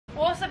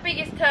What's the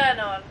biggest turn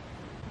on?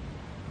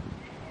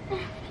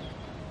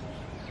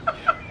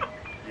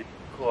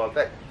 Cool,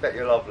 I bet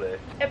you're lovely.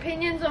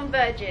 Opinions on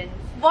virgins.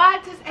 Why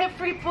does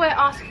every boy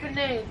ask for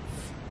nudes?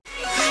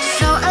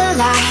 So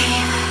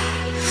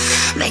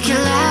alive, make it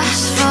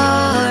last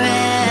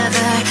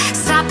forever.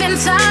 Stop in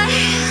time,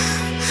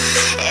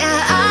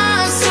 yeah,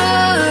 I'm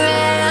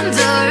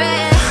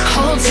surrendering.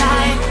 Hold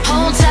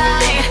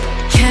tight,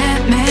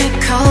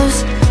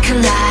 chemicals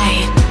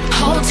collide.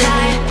 Hold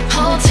tight,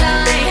 hold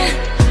tight,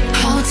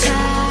 hold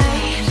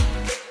tight.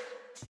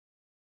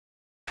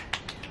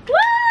 Woo!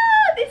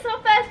 This is our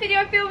first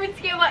video filming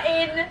together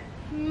in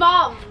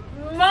Mum.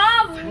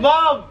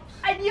 Mum!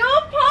 And you're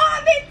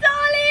part of it,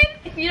 darling!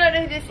 If you don't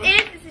know who this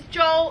is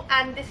Joel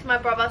and this is my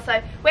brother.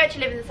 So we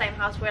actually live in the same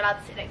house. We're allowed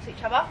to sit next to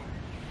each other.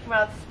 We're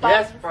allowed to spar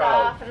and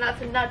stuff and allowed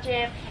to nudge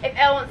him. If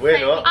Elle wants to say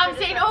anything, I'm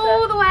sitting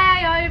all the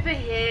way over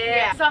here.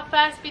 Yeah. It's our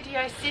first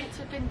video since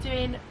we've been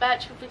doing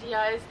virtual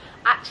videos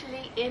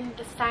actually in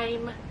the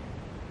same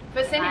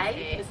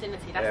vicinity.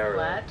 Vicinity, that's the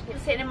word. We're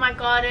sitting in my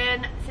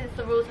garden since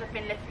the rules have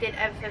been lifted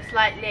ever so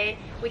slightly.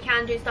 We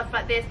can do stuff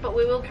like this, but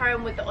we will carry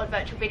on with the odd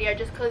virtual video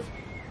just because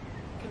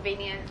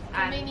convenience.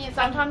 Convenience.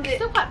 Sometimes it's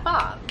still quite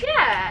fun.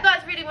 Yeah. You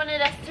guys really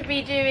wanted us to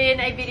be doing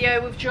a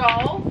video with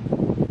Joel.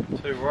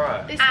 Too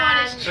right. This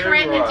one is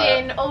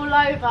trending all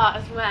over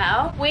as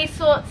well. We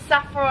saw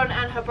Saffron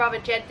and her brother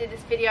Jed did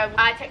this video.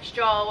 I texted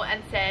Joel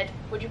and said,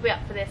 would you be up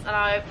for this? And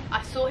I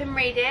saw him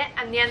read it,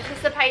 and the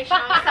anticipation,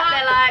 I was sat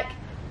there like,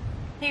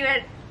 he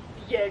went,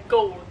 yeah,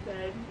 go on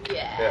then.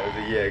 Yeah. Yeah, it was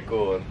a yeah,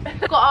 go on.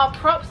 We've got our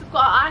props, we've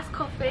got our iced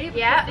coffee.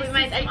 Yeah, this we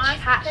made is a some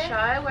iced chat coffee.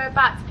 show. We're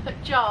about to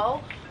put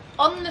Joel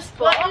on the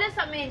spot. Well, it looks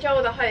like me and Joel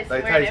are the hosts They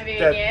and we're taste interviewing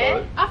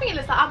dead, you. I think it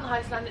looks like I'm the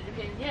host and I'm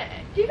interviewing you.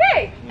 Do you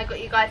think? I got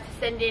you guys to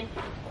send in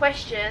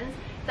questions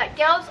that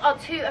girls are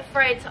too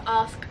afraid to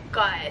ask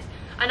guys.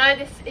 I know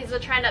this is a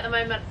trend at the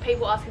moment,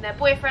 people asking their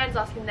boyfriends,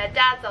 asking their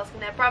dads,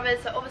 asking their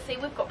brothers. So obviously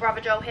we've got brother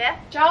Joel here.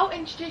 Joel,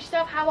 introduce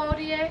yourself. How old are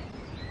you?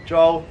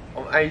 Joel,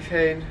 I'm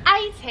 18.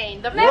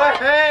 18. The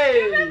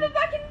Hey! Remember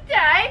back in the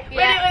day when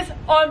Yeah. it was,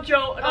 I'm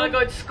Joel and I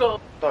go to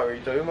school. Don't really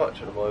do much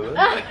at the moment.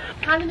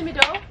 Hand in the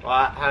middle.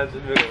 Right, hands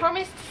in the middle.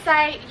 Promise to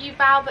say you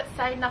vow but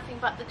say nothing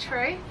but the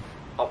truth.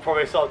 I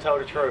promise I'll tell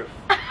the truth.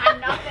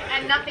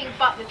 and nothing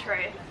but the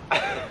truth.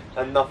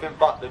 And nothing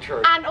but the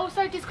truth. And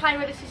also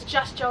disclaimer, this is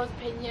just Joel's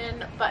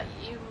opinion, but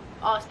you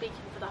are speaking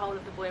for the whole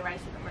of the boy race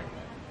at the moment.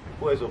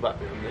 Boys will back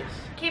me on this.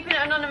 Keeping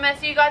it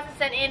anonymous, you guys have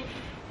sent in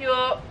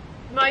your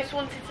most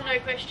wanted to know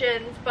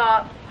questions,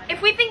 but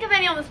if we think of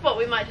any on the spot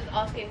we might just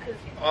ask him because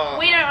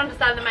we don't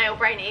understand the male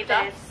brain either.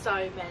 There's so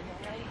many.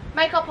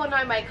 Makeup or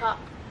no makeup?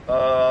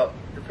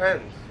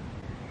 Depends.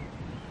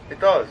 It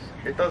does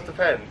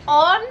depend.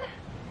 On?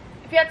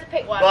 If you had to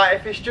pick one. Like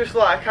if it's just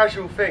like a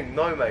casual thing,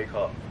 no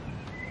makeup.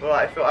 But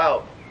like if you're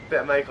out, a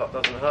bit of makeup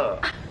doesn't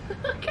hurt.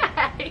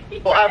 Okay.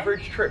 Or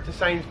average trip to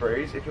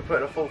Sainsbury's, if you're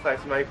putting a full face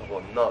of makeup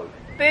on, no.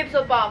 Boobs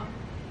or bum?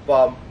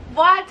 Bum.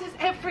 Why does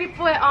every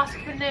boy ask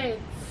for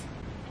nudes?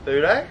 Do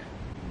they?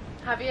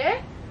 Have you?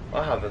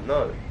 I haven't,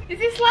 no. Is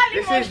this slightly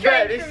more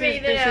strange for me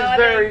than This Elle, is I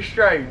very think?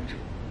 strange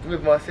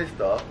with my sister.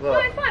 No,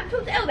 Look. it's fine.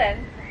 Talk to Elle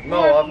then.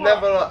 No,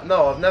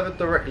 I've never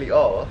directly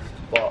asked,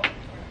 but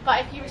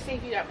But if you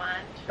receive, you don't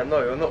mind. I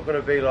know you're not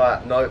gonna be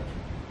like, nope,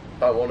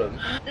 don't want them.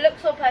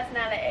 Looks or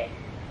personality?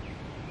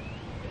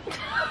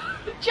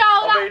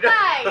 Joel,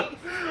 that face!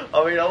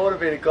 I mean, I want to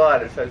be the guy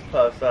that says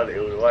personality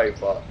all the way,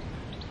 but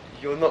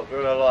you're not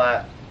gonna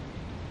like.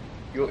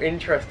 You're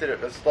interested at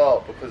the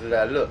start because of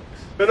their looks.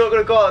 You're not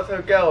gonna go out to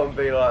a girl and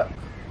be like,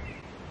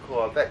 "Cool,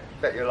 I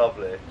bet you're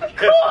lovely."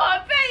 Cool, I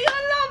bet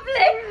you're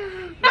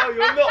lovely. No,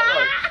 you're not.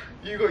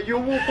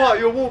 Like,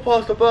 you'll walk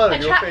past a bird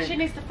and you'll Attraction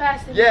think. is the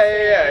first thing.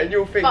 Yeah, and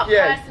you'll think, but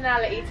yeah.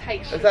 personality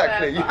takes you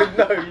Exactly.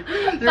 further.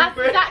 You'll That's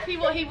think- exactly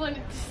what he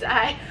wanted to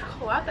say.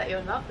 Oh, I bet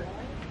you're lovely.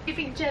 Do you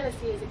think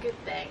jealousy is a good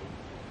thing?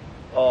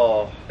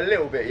 Oh, a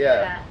little bit,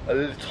 yeah. A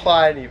little,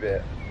 tiny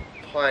bit.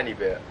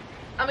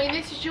 I mean,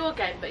 this is your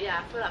game, but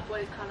yeah, I feel like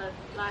boys kind of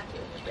like it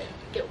a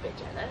little bit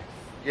jealous.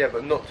 Yeah,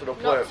 but not to the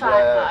point Not where.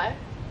 psycho.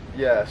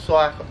 Yeah,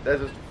 psycho.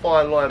 There's a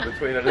fine line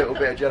between a little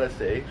bit of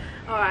jealousy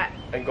Alright.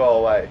 and go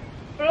away.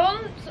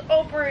 Blondes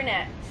or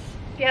brunettes?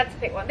 If you had to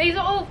pick one. These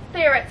are all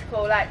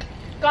theoretical, like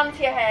gun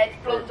to your head,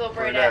 blondes or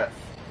brunettes.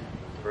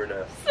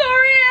 Brunettes.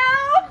 Sorry,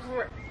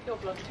 Elle. You're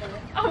blonde too.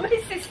 I'm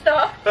his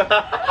sister.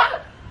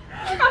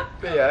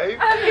 Behave.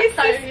 I'm his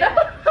So, sister.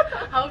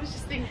 yeah. I was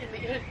just thinking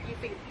that you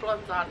think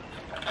blondes aren't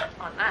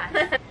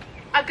nice.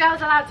 Are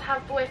girls allowed to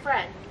have boy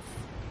friends?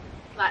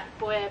 Like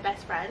boy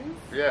best friends?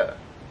 Yeah.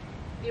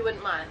 You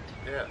wouldn't mind?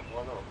 Yeah,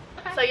 why not?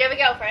 So you have a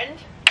girlfriend?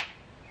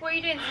 What are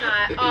you doing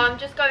tonight? Oh, I'm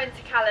just going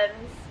to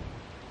Callum's.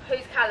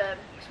 Who's Callum?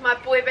 It's my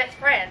boy best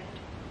friend.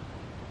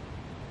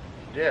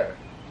 Yeah,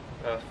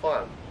 that's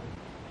fine.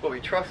 Well, we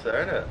trust her,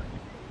 innit?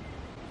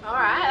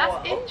 Alright,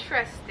 that's Whoa.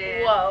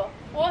 interesting. Whoa.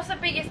 What's the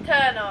biggest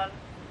turn on?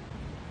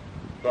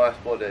 Nice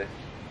body.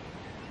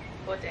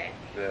 Body.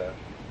 Yeah.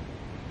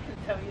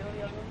 Tell me you're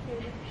young and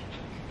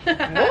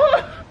foolish.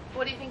 What?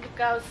 What do you think of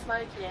girls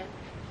smoking?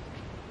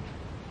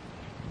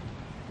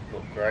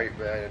 not great,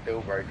 but it ain't a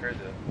deal breaker, is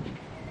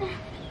it?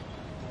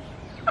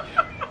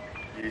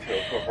 You two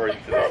are proper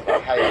into this. I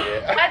hate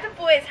it. Why do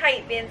boys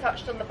hate being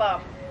touched on the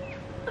bum?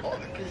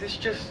 Because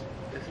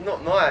it's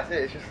not nice, is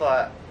it? It's just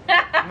like,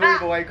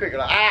 move away quicker,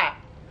 like, ah!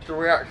 The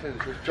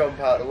reactions just jump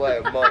out of the way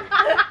and moan.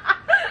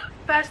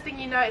 First thing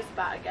you notice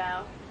about a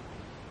girl?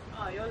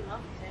 Oh, you're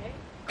lovely.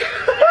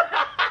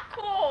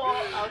 Cool.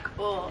 Oh,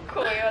 cool.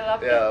 Cool, you're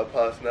lovely. Yeah, her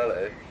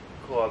personality.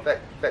 Cool, I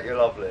bet you're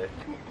lovely.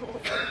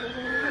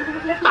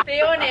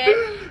 Be honest.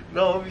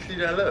 No, obviously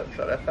their looks,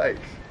 like their face.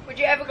 Would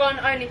you ever go on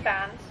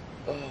OnlyFans?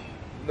 Oh,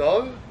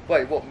 no?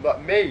 Wait, what,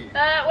 like me?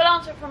 We'll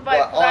answer from both,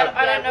 Like, because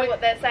I yeah, don't know what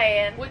they're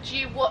saying. Would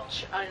you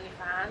watch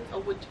OnlyFans,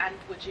 or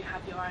would you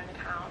have your own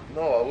account?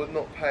 No, I would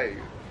not pay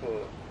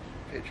for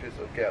pictures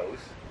of girls,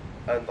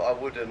 and I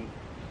wouldn't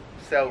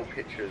sell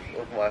pictures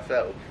of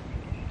myself.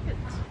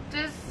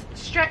 Does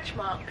stretch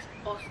marks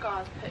or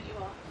scars put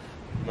you off?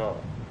 No.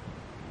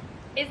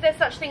 Is there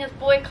such thing as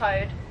boy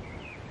code?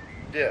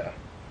 Yeah.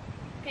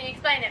 Can you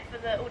explain it for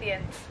the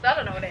audience? I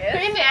don't know what it is.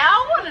 Really?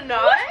 I want to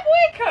know.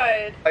 What's boy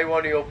code? Hey, one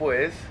of your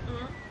boys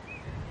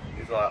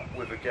Mm. is like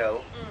with a girl.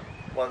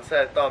 Mm. Once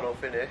they're done or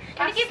finished. Can you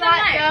That's give them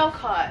like names? girl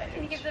code.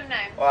 Can you give them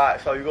names?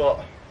 Alright, so you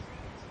got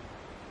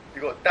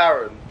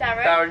Darren.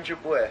 Darren. Darren's your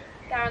boy.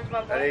 Darren's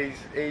my boy. And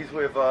he's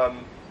with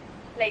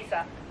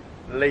Lisa.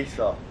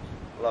 Lisa.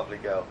 Lovely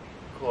girl.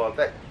 Cool,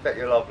 I bet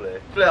you're lovely.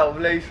 Split up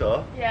with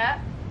Lisa. Yeah.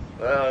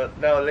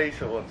 Now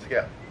Lisa wants to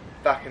get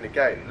back in the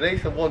game.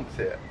 Lisa wants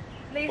it.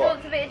 Lisa What?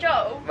 wants a bit of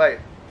Joel. Mate,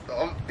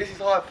 this is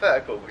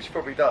hypothetical, but she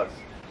probably does.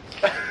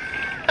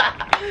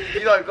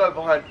 You don't go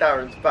behind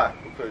Darren's back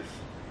because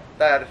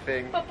they had a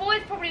thing. But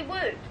boys probably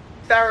would.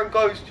 Darren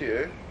goes to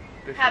you.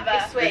 Listen, Have a-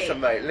 It's sweet. listen,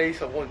 mate,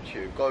 Lisa wants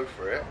you. Go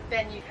for it.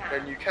 Then you can.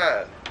 Then you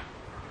can.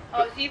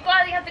 Oh, so you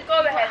guys have to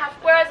go ahead. have-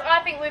 Whereas I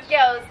think with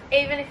girls,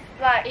 even if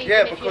like, Even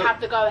Yeah, if you because- have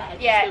to go ahead.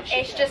 you yeah, still should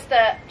it's do it. just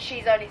that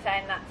she's only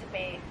saying that to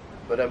me.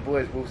 But then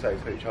boys will say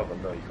to each other,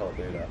 no, you can't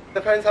do that.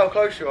 Depends how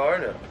close you are,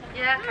 innit?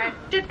 Yeah, okay.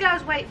 Should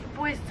girls wait for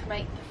boys to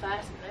make the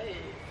first move?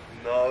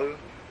 No,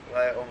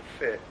 like on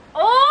fit.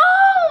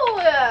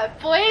 Oh!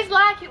 Boys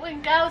like it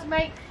when girls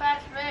make the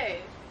first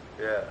move.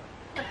 Yeah.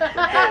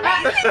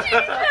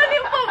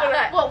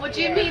 What would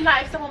you mean,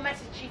 like if someone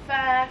messaged you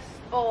first,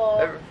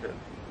 or Everything.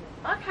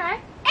 okay,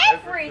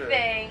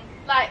 Everything.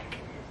 like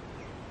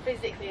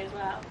physically as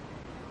well?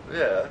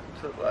 Yeah,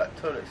 to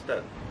an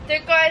extent. Do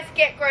guys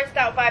get grossed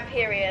out by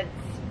periods?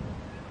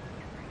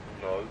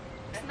 No.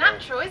 It's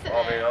natural, isn't it?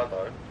 I mean, I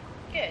don't.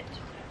 Good.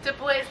 Do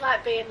boys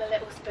like being the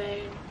little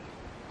spoon?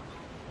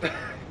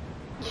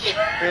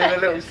 Being a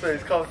little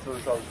spoon's comfortable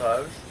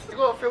sometimes. You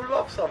gotta feel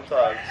love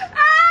sometimes.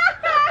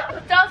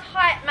 Does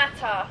height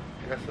matter?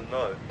 Yes and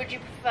no. Would you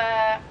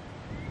prefer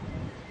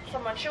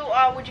someone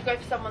shorter? Would you go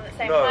for someone the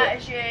same No. height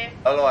as you?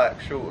 I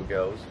like shorter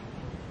girls,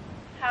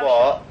 How but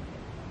short?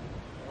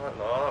 I don't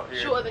know. I don't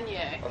really, Shorter than you?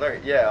 I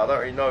don't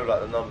really know like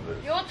the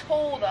numbers. You're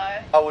tall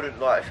though. I wouldn't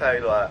like say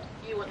like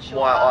You want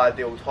shorter? my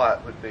ideal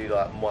type would be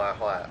like my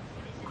height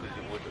because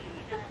it wouldn't.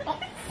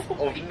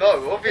 Oh,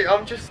 no,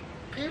 I'm just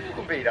people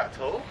can be that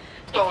tall.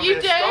 If you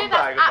do,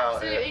 that's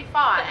absolutely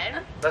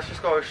fine. Let's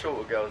just go with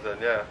shorter girls then,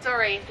 yeah.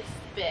 Sorry if this is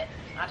a bit,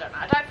 I don't know,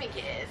 I don't think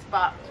it is,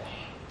 but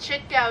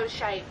should girls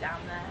shave down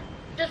there?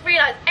 Just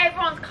realised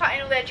everyone's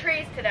cutting all their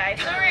trees today.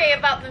 Sorry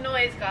about the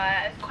noise,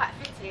 guys. Quite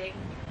fitting.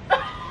 Cutting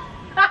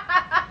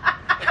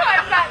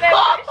back their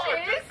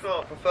bushes.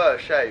 I prefer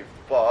shaved,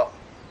 but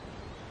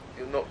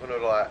you're not gonna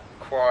like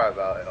cry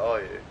about it,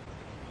 are you?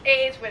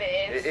 It is what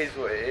it is. It is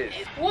what it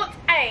is. What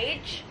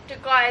age do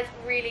guys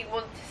really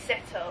want to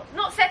settle?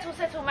 Not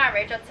settle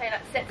marriage, I'd say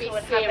like settle Be and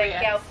have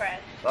serious. a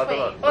girlfriend. I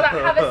don't know. Or like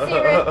have a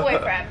serious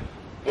boyfriend.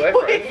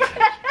 Boyfriend?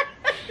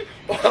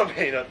 Well, I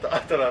mean, I don't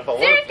know if I want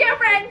Serious a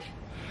girlfriend!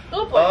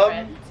 Or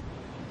boyfriend.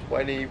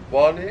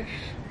 21-ish.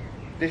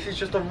 This is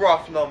just a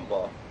rough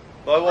number.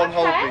 No one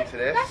hold me to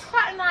this. That's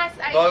quite a nice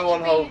age. No one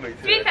to hold be. me to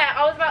To be this. fair,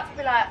 I was about to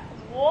be like,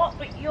 what?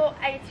 But you're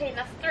 18,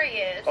 that's 3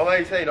 years. I'm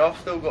 18, I've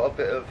still got a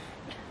bit of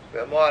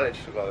mileage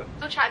to go.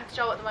 Still chatting to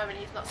Joel at the moment,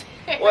 he's not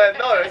serious. Well,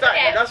 no,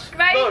 exactly. Yeah, That's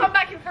maybe no. come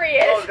back in 3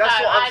 years. No, that's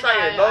No, what I'm I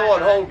saying. know, No I one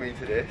know. hold me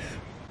to this.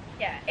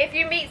 Yeah, if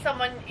you meet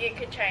someone, it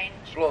could change.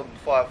 Blonde,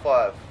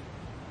 5'5".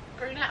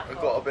 Brunette, I've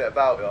got a bit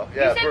about you.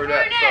 Yeah, said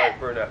brunette. brunette.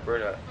 Sorry,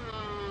 brunette.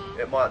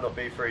 It might not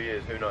be 3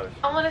 years. Who knows?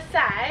 I want to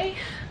say,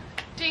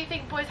 do you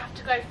think boys have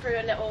to go through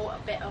a little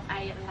bit of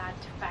a lad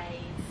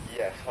phase?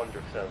 Yes,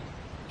 100%.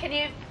 Can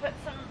you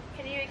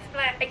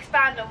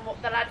expand on what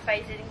the lad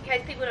phase is in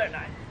case people don't know?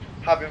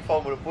 Having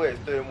fun with the boys,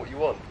 doing what you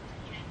want.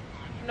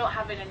 Not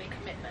having any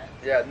commitment.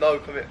 Yeah, no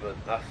commitment.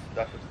 That's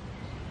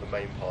the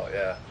main part.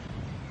 Yeah,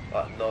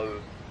 like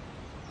no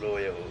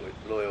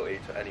loyalty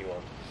to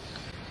anyone.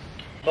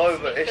 No,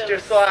 but it's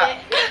just like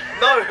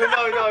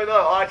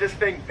no. I just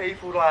think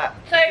people like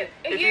So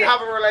if you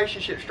have a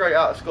relationship straight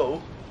out of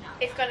school,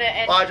 it's gonna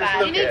end I just bad.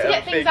 look You need at to it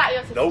get and things think, out of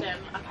your system.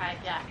 nope. Okay,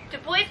 yeah. Do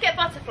boys get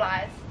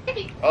butterflies?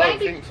 Maybe, I don't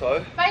think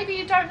so. maybe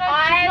you don't know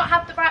because you not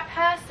have the right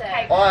person.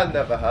 Okay. I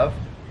never have,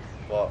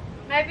 but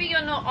Maybe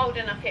you're not old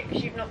enough yet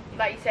because you've not,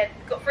 like you said,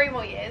 got 3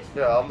 more years.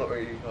 yeah, I'm not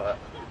really like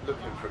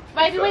looking for it.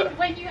 Maybe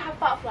when you have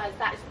butterflies,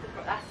 that's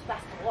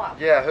the one.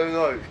 Yeah, who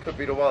knows? Could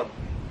be the one.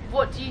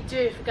 What do you do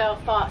if a girl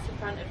farts in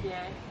front of you?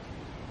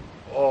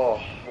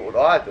 Oh, what would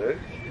I do?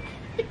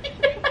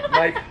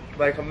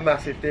 make a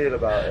massive deal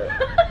about it,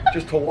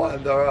 just to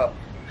wind her up.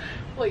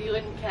 Well, you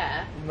wouldn't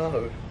care.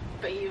 No.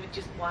 But you would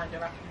just wind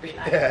her up and be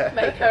like, Yeah.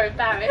 make her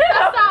embarrassed.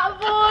 That's out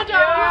of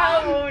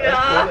order.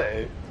 That's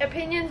quality.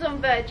 Opinions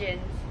on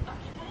virgins.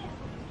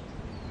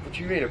 What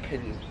do you mean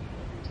opinions?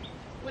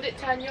 Would it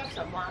turn you off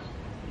someone?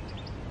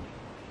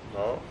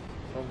 No.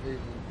 Some people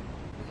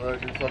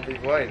virgin, some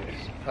people ain't.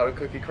 It's how the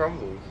cookie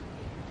crumbles.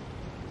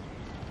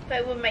 But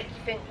it would make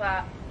you think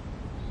that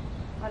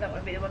I don't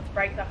want to be the one to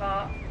break the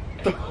heart.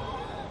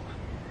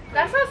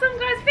 That's how some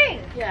guys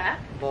think. Yeah.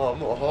 No, I'm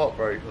not a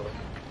heartbreaker.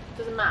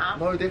 Doesn't matter.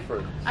 No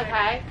difference.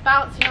 Okay,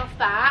 bouncing off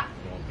that,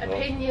 Oh, God.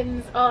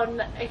 opinions on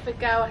if a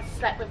girl has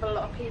slept with a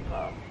lot of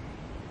people.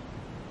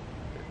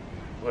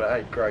 Well, it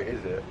ain't great,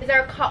 is it? Is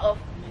there a cut-off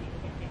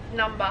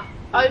number?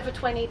 Over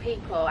 20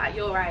 people at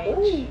your age.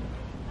 Ooh.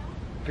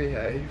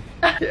 Behave.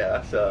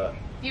 Yeah, that's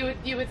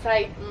You would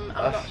say, I'm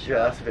not sure.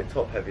 yeah, that's a bit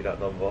top heavy, that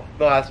number.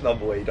 No, that's a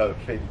number where you don't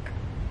think.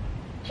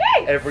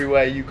 Jeez!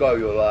 Everywhere you go,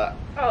 you're like,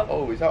 Oh.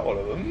 oh, is that one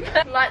of them?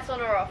 Lights on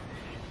or off?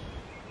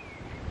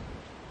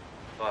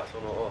 Lights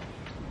on or off?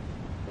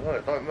 No,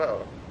 it don't matter.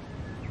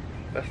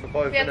 Best of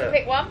both, If you have to innit?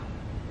 pick one?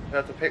 You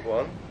have to pick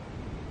one.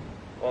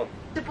 On.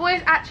 Do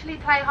boys actually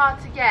play hard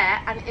to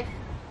get, and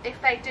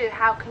if they do,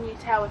 how can you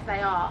tell if they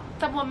are?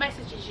 Someone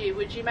messages you,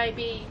 would you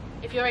maybe,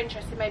 if you're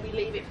interested, maybe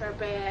leave it for a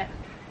bit?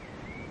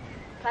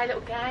 Play a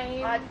little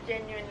game? I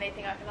genuinely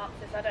think I can answer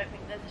this. I don't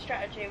think there's a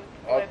strategy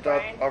with my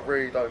brain. I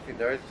really don't think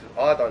there is.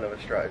 I don't have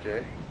a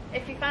strategy.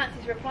 If he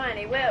fancies replying,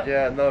 he will.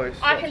 Yeah, no, it's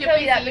I not. can You're tell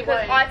you that busy, you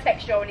because won't. I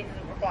text Joel and he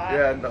doesn't reply.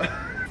 Yeah,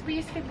 no. We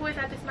used to think boys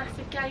had this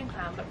massive game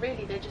plan, but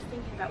really they're just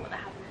thinking about what they're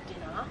having for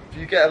dinner. If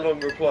you get a long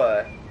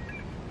reply,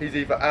 he's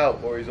either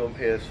out or he's on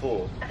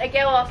PS4. A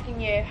girl asking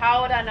you,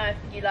 how would I know if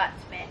you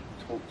liked me?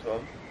 Talk to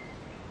him.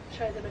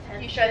 Show them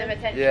attention. You show them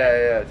attention.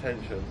 Yeah,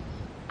 attention.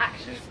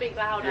 Actions speak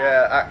louder.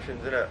 Yeah,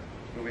 actions, innit?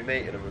 We'll be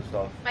meeting them and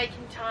stuff.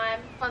 Making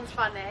time. One's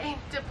funny.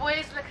 Do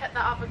boys look at the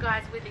other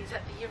guys' willies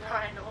at the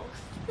urinals?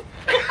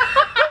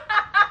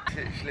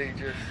 Literally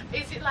just...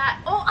 Is it like,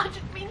 oh, I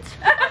didn't mean to.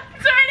 Sorry,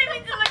 I didn't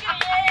mean to look at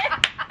you.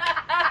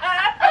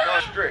 No,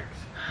 strict.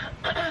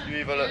 You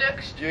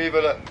You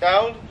either look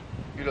down,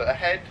 you look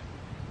ahead,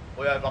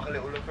 or you have like a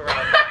little look around.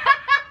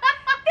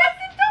 That's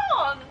a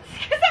dance.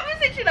 Because that was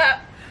literally like...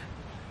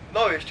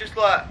 No, it's just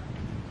like,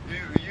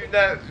 you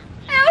know...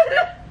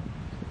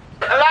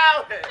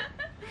 Allow it!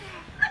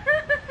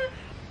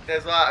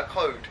 There's like a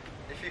code.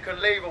 If you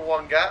can leave a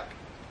one gap,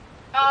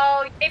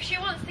 Oh, if she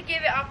wants to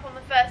give it up on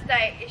the first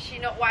date, is she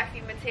not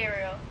wifey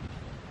material?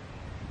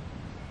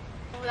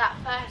 All that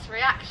first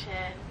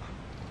reaction.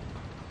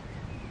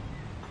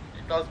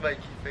 it does make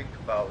you think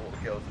about what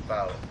a girl's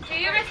about. Do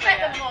you respect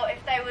them more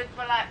if they were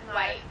like, no,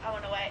 Wait. I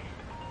want to wait?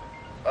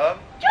 Oh,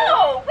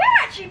 Joel,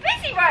 we're actually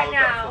busy right hold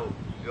now. that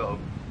thought.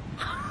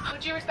 Yo.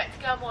 Would you respect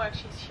a girl more if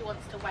she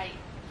wants to wait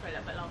for a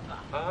little bit longer?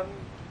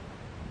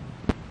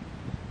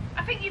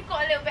 I think you've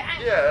got a little bit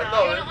anxious Yeah, now.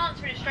 no, You're not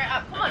answering it straight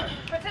up. Come on,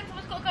 pretend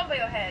someone's got a gun by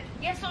your head.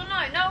 Yes or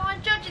no? No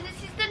one judges.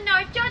 This is the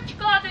No Judge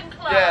Garden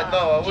Club. Yeah, no,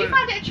 I Do you wouldn't.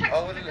 find it I attractive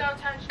if a wouldn't. girl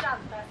turns you down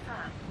the first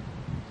time?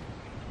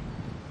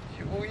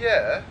 Well,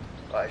 yeah.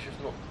 Like, it's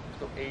just not.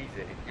 It's not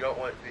easy. You don't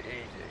want it to be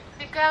easy.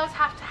 Do girls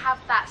have to have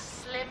that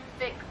slim,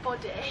 thick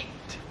body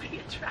to be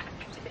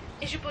attractive?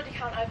 Is your body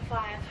count over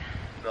 5?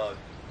 No,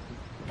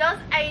 Does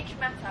age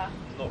matter?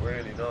 not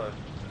really. No,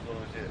 as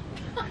long as it.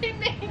 I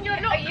mean, you're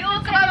not. Are you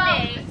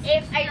telling me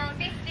if a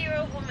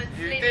 50-year-old woman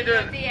You slid in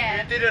your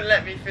DM? didn't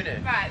let me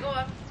finish. Right, go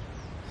on.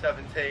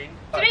 17.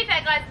 To be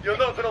fair, guys, You're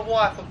not gonna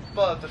wife a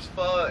bird that's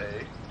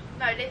 30.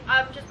 no,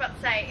 I'm just about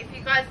to say, if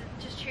you guys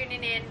are just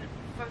tuning in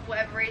for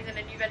whatever reason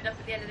and you've ended up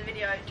at the end of the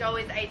video, Joel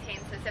is 18,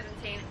 so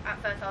 17.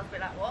 At first, I was a bit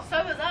like, what? So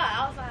was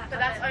I. I was like, But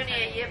that's only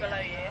a year below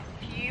you.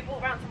 If you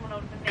brought round someone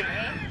older than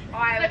me,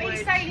 I But would.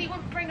 he said he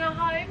wouldn't bring her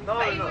home, No,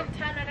 but he no. wouldn't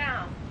turn her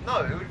down. No,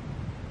 it would,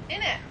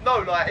 Innit? no.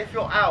 Like if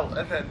you're out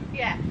and then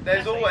Yeah.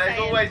 there's that's what he's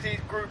saying. always these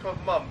group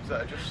of mums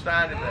that are just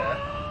standing there.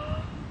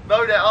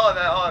 No, there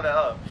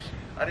are.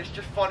 And it's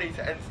just funny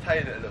to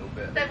entertain it a little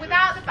bit. So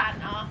without the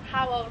banter,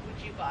 how old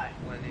would you go?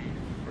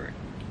 23.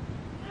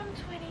 I'm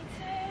 22.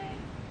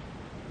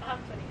 I'm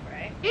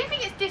 23. Do you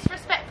think it's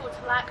disrespectful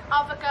to like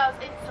other girls'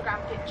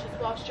 Instagram pictures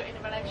whilst you're in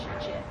a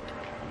relationship?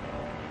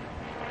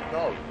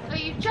 No. So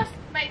you've just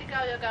made a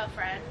girl your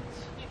girlfriend,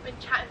 you've been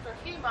chatting for a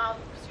few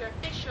months, you're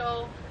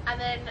official, and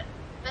then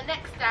the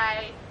next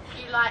day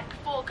you like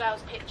 4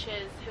 girls'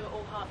 pictures who are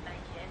all half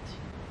naked,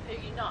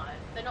 who you know,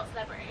 they're not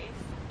celebrities.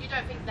 You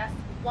don't think that's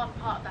one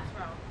part that's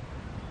wrong?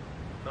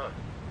 No.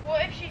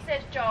 What if she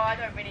says, Joel, I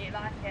don't really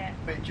like it?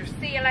 But it just.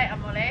 See you later,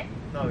 Molly.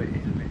 No, it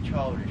is a bit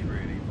childish,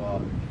 really, but.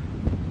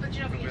 But do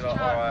you not think You'll be it's like,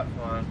 child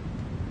alright, fine.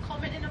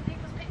 commenting on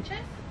people's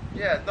pictures?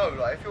 Yeah, no,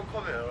 like if you're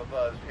commenting on a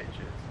bird's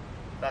pictures,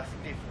 that's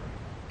different.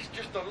 It's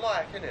just a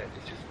like, isn't it?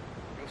 It's just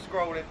you're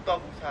scrolling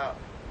double tap.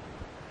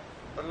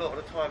 A lot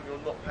of the time you're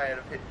not paying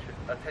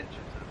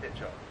attention to the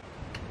picture.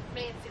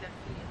 Me and Syd are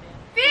fuming.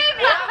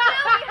 Fuming!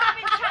 We'll be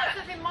having chats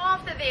with him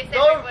after this,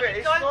 No, everybody. but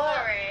it's Don't not.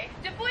 worry.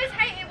 Do boys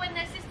hate it when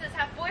their sisters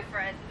have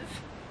boyfriends?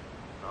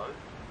 No. You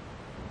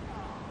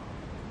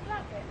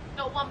like it?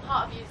 Not one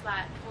part of you is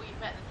like, before you've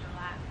met them, you're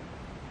like,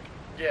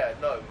 Yeah,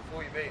 no,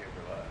 before you meet him,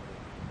 you're like,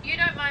 You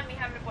don't mind me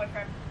having a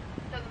boyfriend?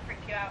 Doesn't freak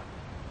you out?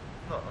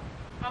 no.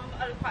 I'm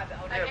quite a bit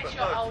older. I Yeah, guess but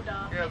you're no. older.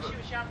 Yeah, I but- she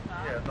was younger.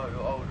 Yeah, no,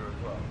 you're older as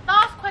well.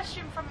 Last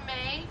question from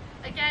me.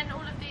 Again,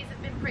 all of these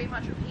have been pretty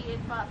much repeated,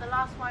 but the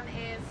last one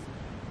is,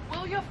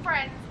 will your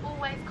friends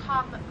always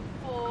come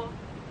before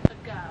a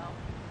girl?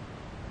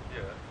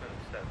 Yeah, to an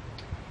extent.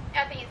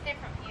 I think it's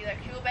different for you though,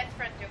 because your best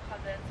friend's your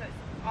cousin, so it's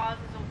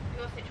ours is all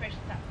your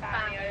situation's that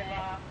family Family.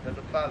 over. There's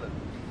a balance.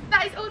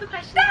 That is all the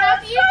questions. That How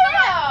was do you so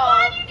feel? bad.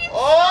 Why did you do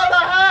Oh, the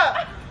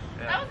hat!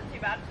 That wasn't too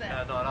bad, was it?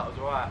 Yeah, no, that was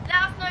alright.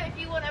 Let us know if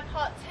you want a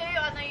part 2.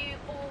 I know you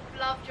all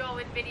love Joel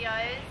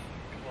videos.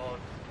 Come on.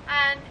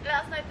 And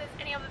let us know if there's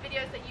any other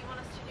videos that you want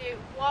us to do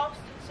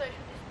whilst social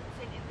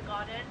distancing in the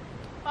garden.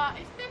 But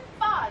it's been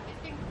fun.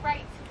 It's been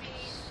great to be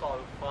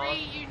So fun.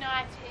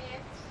 reunited.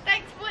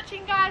 Thanks for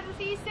watching, guys. We'll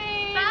see you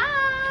soon.